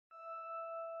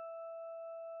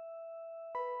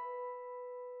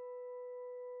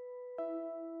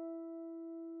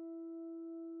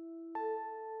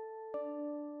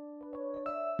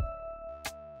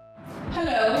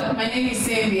My name is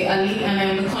Seember Ali, and I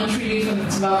am the country lead for the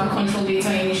Tobacco Control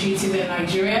Data Initiative in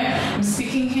Nigeria. I'm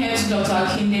speaking here to Dr.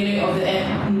 Akindele of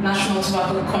the National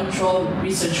Tobacco Control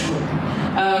Research Group.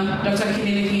 Dr.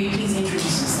 Akindele, can you please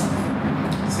introduce yourself?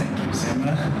 Thank you,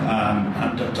 Seember.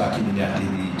 I'm Dr. Akindele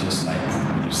Adebiyi, just like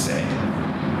you said.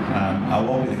 I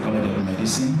work with the College of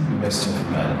Medicine, University of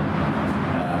Ibadan.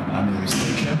 I'm a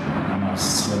researcher,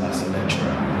 as well as a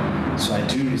lecturer. So I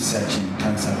do research in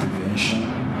cancer prevention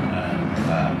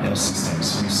and health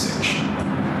systems research.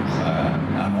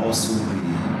 I'm also the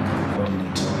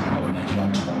coordinator of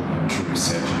Nigerian Tobacco Control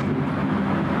Research Group,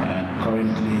 and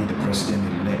currently the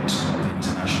president-elect of the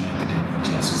International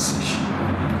Epidemiology Association.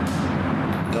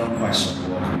 Done quite some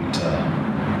work with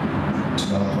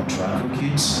tobacco control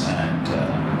advocates and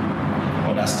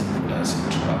other stakeholders in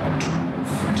tobacco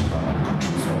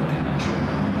control forward in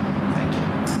Nigeria. Thank you.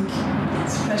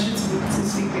 It's a pleasure to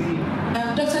speak with you.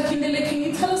 Dr. Akindele, can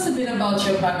you tell us a bit about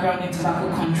your background in tobacco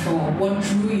control? What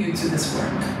drew you to this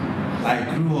work? I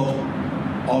grew up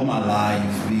all my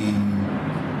life being,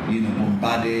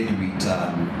 bombarded with,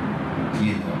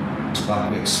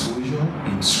 tobacco exposure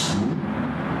in school,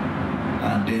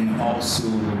 and then also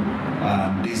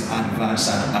these adverts.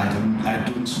 I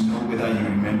don't know whether you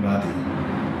remember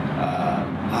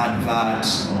the advert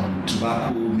on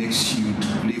tobacco makes you to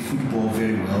play football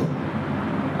very well,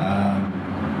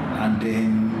 and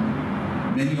then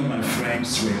many of my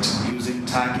friends were using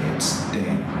targets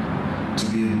then to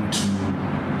be able to,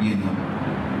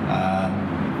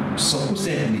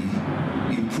 supposedly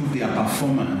improve their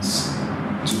performance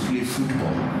to play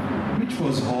football, which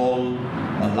was all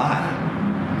a lie.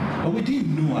 But we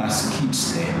didn't know as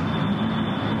kids then.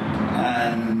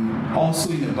 And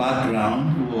also in the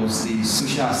background was the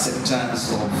social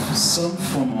acceptance of some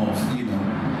form of,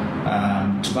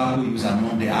 tobacco use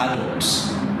among the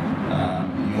adults.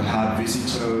 You have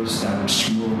visitors that would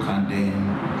smoke, and then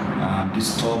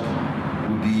this top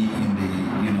would be in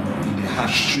the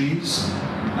ashtrays,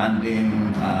 and then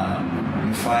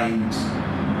you find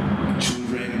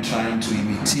children trying to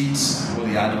imitate what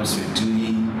the adults were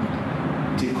doing,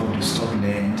 take up the stop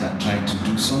length and try to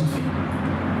do something.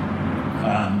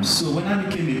 So when I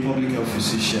became a public health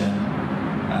physician,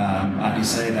 I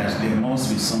decided that there must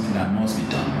be something that must be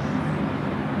done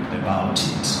about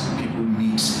it. People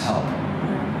need help,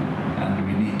 and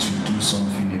we need to do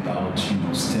something about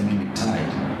stemming the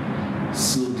tide.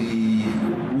 So the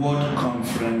World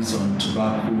Conference on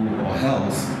Tobacco or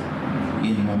Health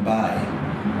in Mumbai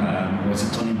was a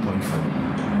turning point for me.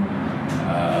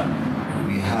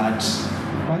 We had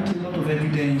quite a lot of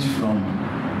evidence from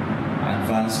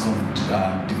advanced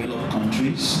developed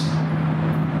countries,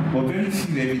 but very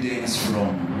few evidence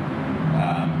from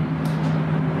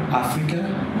Africa.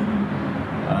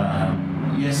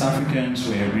 Yes, Africans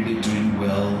were really doing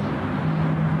well,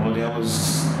 but there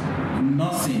was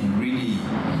nothing really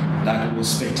that was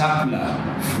spectacular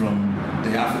from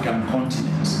the African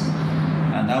continent.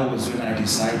 And that was when I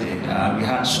decided, we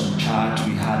had some chart,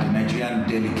 we had a Nigerian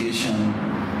delegation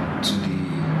to the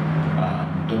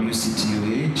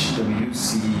WCTOH,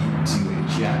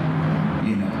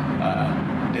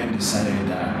 then decided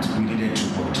that we needed to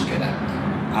work together.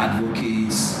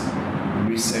 Advocates,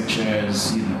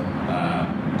 researchers,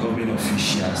 government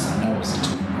officials, and that was the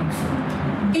turning point for me.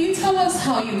 Can you tell us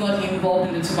how you got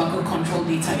involved in the Tobacco Control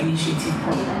Data Initiative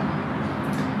program?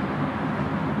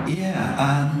 Yeah,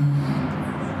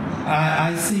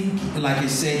 I think, like I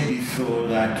said before,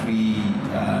 that we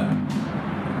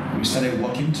started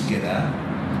working together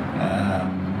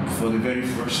for the very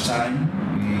first time.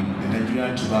 The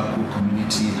Nigerian tobacco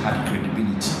community had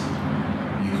credibility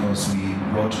because we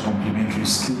brought complementary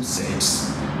skill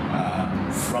sets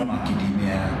from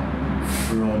academia,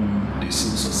 from the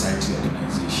civil society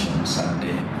organizations, and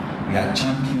then we had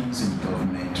champions in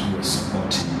government who were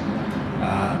supporting.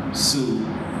 So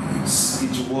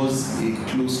it was a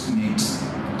close-knit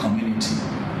community.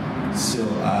 So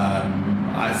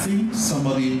I think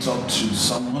somebody talked to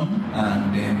someone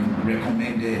and then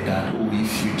recommended that,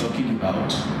 if you're talking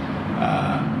about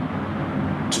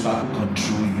tobacco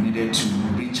control, you needed to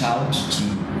reach out to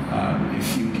a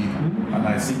few people, and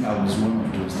I think I was one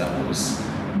of those that was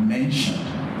mentioned.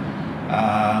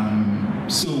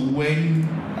 So when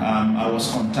I was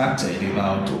contacted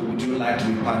about, would you like to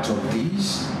be part of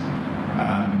this?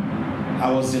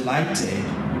 I was delighted.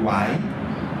 Why?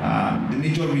 The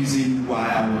major reason why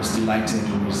I was delighted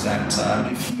was that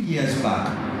a few years back,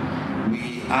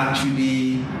 we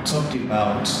actually talked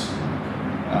about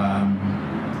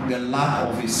the lack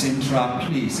of a central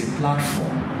place, a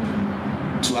platform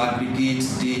to aggregate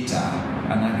data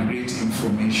and aggregate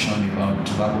information about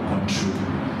tobacco control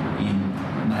in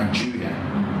Nigeria.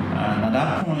 And at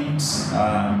that point,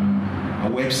 a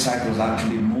website was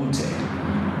actually mounted,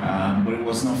 but it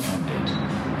was not funded.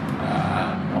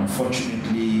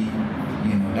 Unfortunately,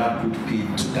 that put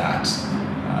paid to that.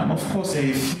 Of course, there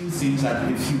are a few things that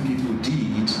a few people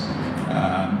did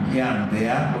here and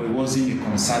there, but it wasn't a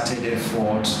concerted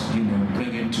effort,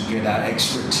 bringing together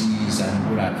expertise and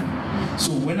what have you.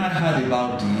 So when I heard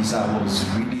about this, I was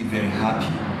really very happy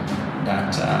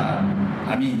that,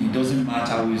 it doesn't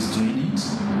matter who is doing it,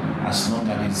 as long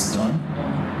as it's done,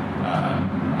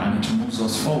 and it moves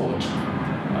us forward.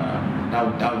 That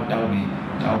would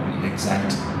be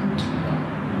exciting.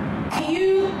 Can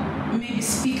you maybe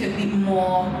speak a bit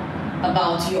more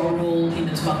about your role in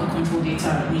the Tobacco Control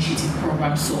Data Initiative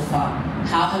program so far?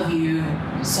 How have you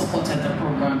supported the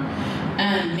program?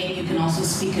 And maybe you can also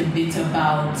speak a bit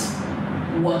about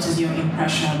what is your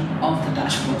impression of the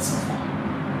dashboard so far?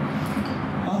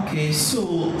 Okay,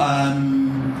 so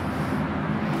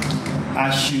I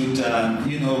should, I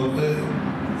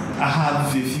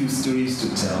have a few stories to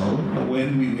tell.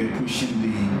 When we were pushing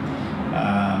the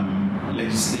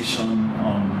legislation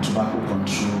on tobacco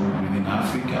control within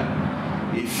Africa,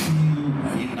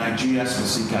 in Nigeria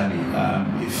specifically,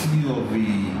 a few of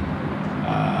the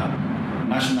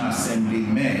National Assembly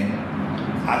men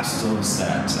asked us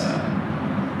that,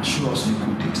 show us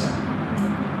liquid data.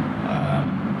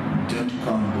 Don't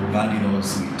come bombarding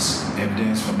us with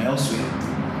evidence from elsewhere.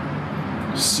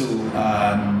 So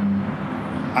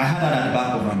I had that at the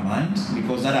back of my mind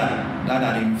because that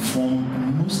had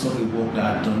informed most of the work that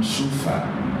I've done so far.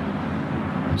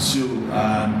 So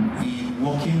in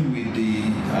working with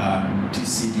the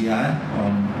TCDI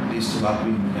on this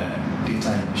tobacco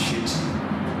data initiative,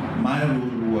 my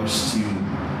role was to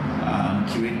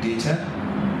curate data,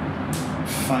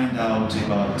 find out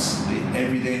about the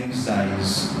evidence that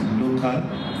is local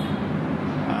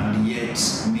and yet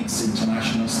meets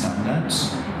international standards.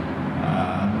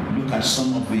 Look at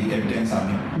some of the evidence that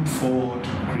have been put forward,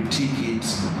 critique it,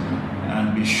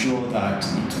 and be sure that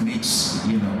it meets,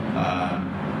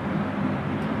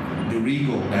 the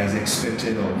rigor that is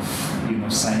expected of,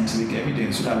 scientific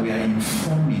evidence, so that we are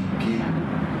informing people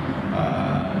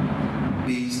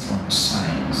based on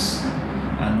science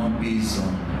and not based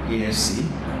on hearsay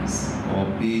or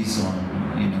based on,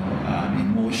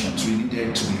 emotions. We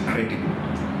needed to be credible.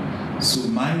 So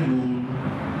my role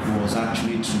was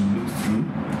actually to look through,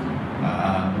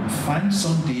 find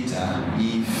some data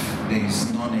if there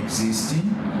is non-existing,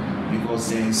 because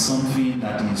there is something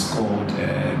that is called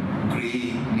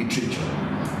gray literature.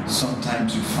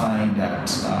 Sometimes you find that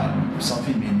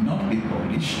something may not be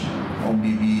published or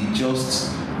may be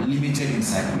just limited in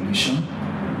circulation.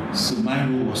 So my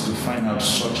role was to find out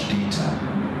such data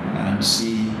and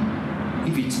see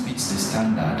if it meets the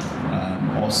standard,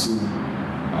 also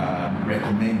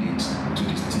recommend it to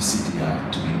the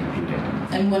TCDI to be included.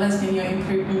 And what has been your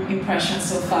impression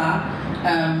so far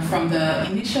from the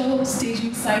initial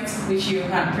staging sites, which you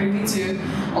had privy to,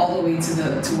 all the way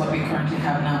to what we currently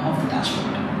have now of the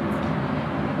dashboard?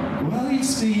 Well,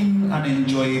 it's been an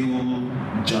enjoyable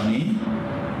journey,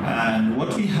 and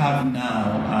what we have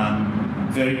now,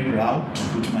 I'm very proud to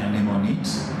put my name on it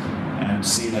and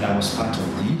say that I was part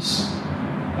of this.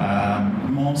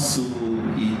 More so,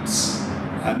 it's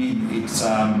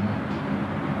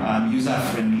user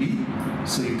friendly,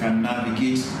 so you can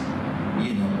navigate,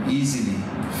 easily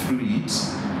through it.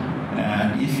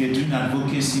 And if you're doing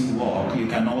advocacy work, you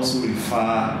can also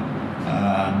refer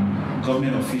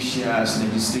government officials,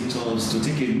 legislators to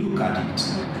take a look at it.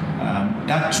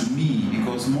 That to me,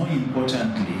 because more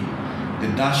importantly, the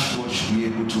dashboard should be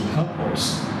able to help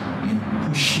us in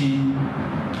pushing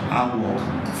our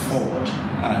work forward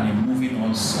and in moving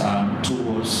us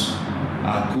towards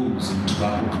our goals in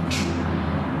tobacco control.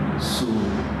 So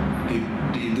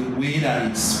the way that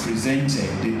it's presented,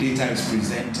 the data is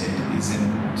presented,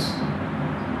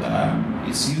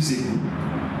 it's usable,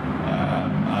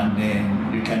 and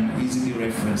then you can easily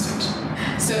reference it.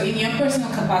 So in your personal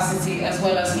capacity as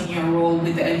well as in your role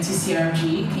with the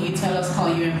NTCRG, can you tell us how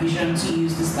you envision to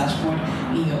use this dashboard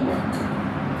in your work?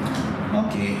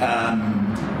 Okay.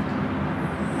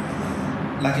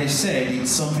 Like I said,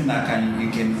 it's something that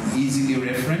you can easily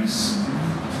reference,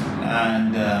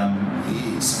 and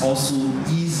it's also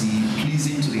easy,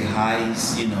 pleasing to the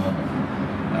eyes,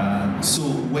 So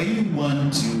when you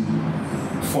want to,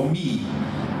 for me,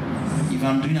 if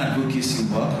I'm doing advocacy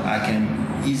work, I can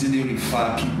easily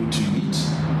refer people to it.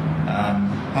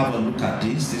 Have a look at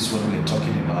this. This is what we're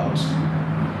talking about.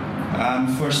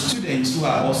 For students who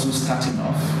are also starting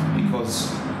off,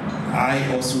 because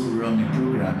I also run a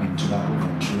program in tobacco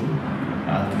control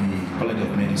at the College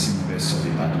of Medicine, University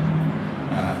of Ibadan.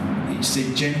 it's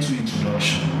a gentle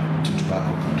introduction to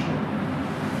tobacco control.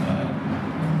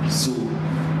 So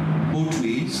both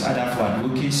ways, either for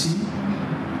advocacy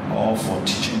or for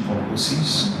teaching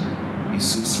purposes, it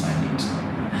suits my need.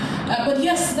 But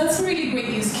yes, that's a really great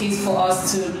use case for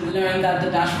us to learn that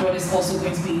the dashboard is also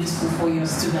going to be useful for your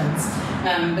students.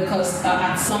 Because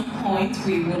at some point,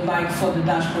 we would like for the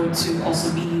dashboard to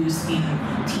also be used in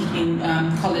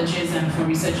colleges and for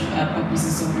research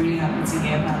purposes. So I'm really happy to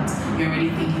hear that you're already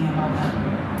thinking about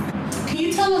that. Can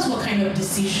you tell us what kind of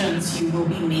decisions you will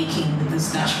be making with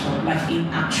this dashboard, like in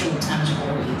actual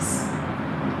tangible ways?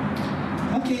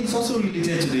 Okay, it's also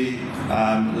related to the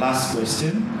last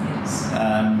question. Yes.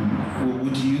 We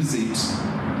would use it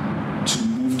to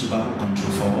move tobacco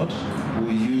control forward.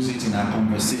 We use it in our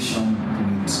conversation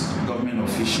with government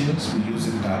officials. We use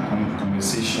it in our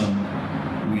conversation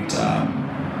with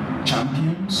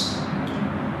champions.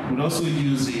 We also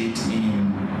use it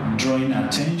in drawing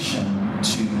attention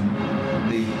to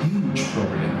the huge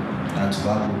problem that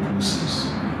tobacco poses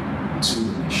to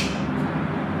the nation.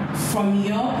 From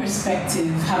your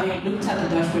perspective, having looked at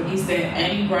the dashboard, is there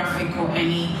any graphic or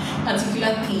any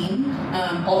particular theme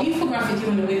or infographic,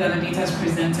 even the way that the data is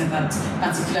presented, that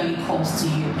particularly calls to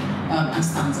you and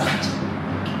stands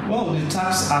out? Well, the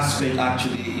tax aspect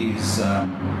actually is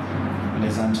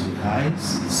pleasant to the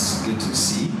eyes. It's good to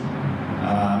see.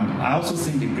 I also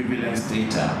think the prevalence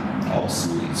data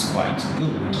also is quite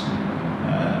good.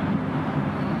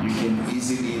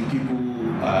 People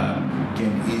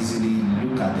can easily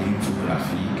look at the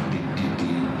infographic,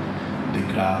 the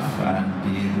graph, and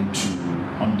be able to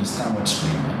understand what's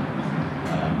going on.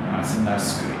 I think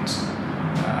that's great.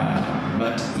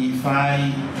 But if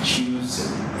I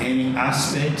choose any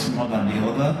aspect more than the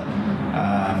other,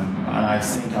 and I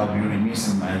think I'll be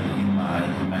remiss in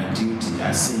my duty,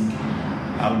 I think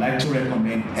I would like to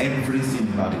recommend everything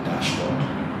about the dashboard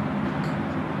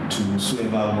to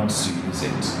whoever wants to use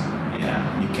it.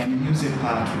 Yeah, you can use a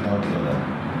part without the other.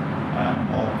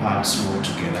 All parts work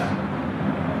together.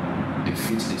 They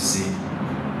fit the same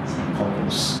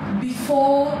purpose.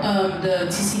 Before the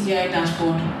TCDI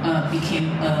dashboard became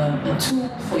a tool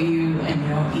for you and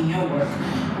in your work,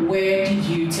 where did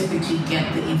you typically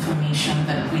get the information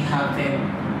that we have there?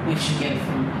 Where did you get it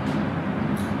from?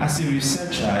 As a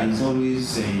researcher, it's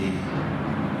always a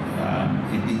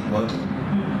big burden.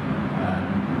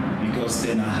 Because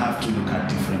then I have to look at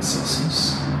different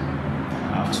sources.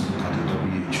 I have to look at the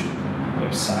WHO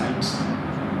website,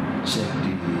 check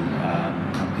the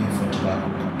campaign for tobacco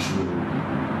control,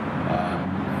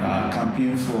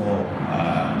 campaign for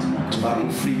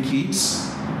tobacco-free kids,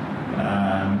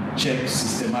 check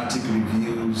systematic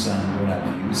reviews and what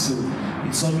have you. So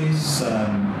it's always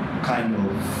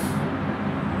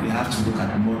you have to look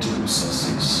at multiple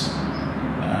sources.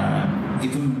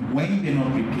 Even when you're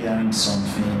not preparing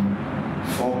something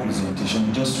for presentation,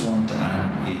 you just want a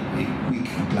quick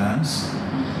glance.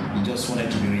 You just wanted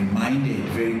to be reminded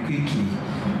very quickly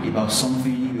about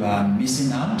something you are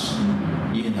missing out,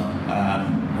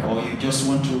 or you just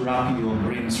want to wrap your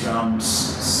brains around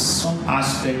some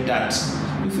aspect that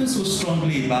you feel so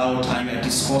strongly about and you are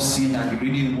discussing and you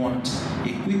really want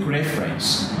a quick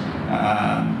reference.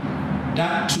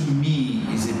 That to me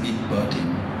is a big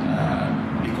burden.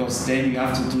 Because then you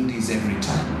have to do this every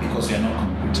time because we are not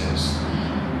computers.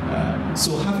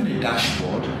 So having a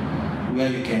dashboard where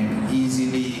you can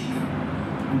easily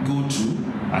go to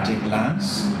at a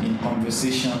glance in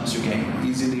conversations you can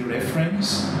easily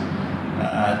reference,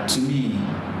 to me,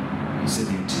 is a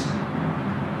beauty.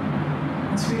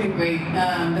 It's really great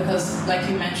because, like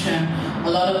you mentioned, a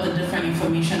lot of the different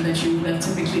information that you would have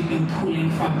typically been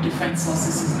pulling from different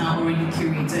sources is now already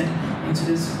curated into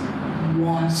this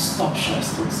one-stop shop,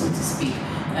 so to speak.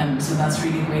 So that's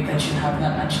really great that you have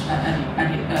that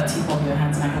at the tip of your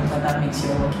hands, and I hope that makes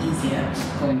your work easier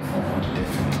going forward.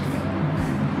 Definitely.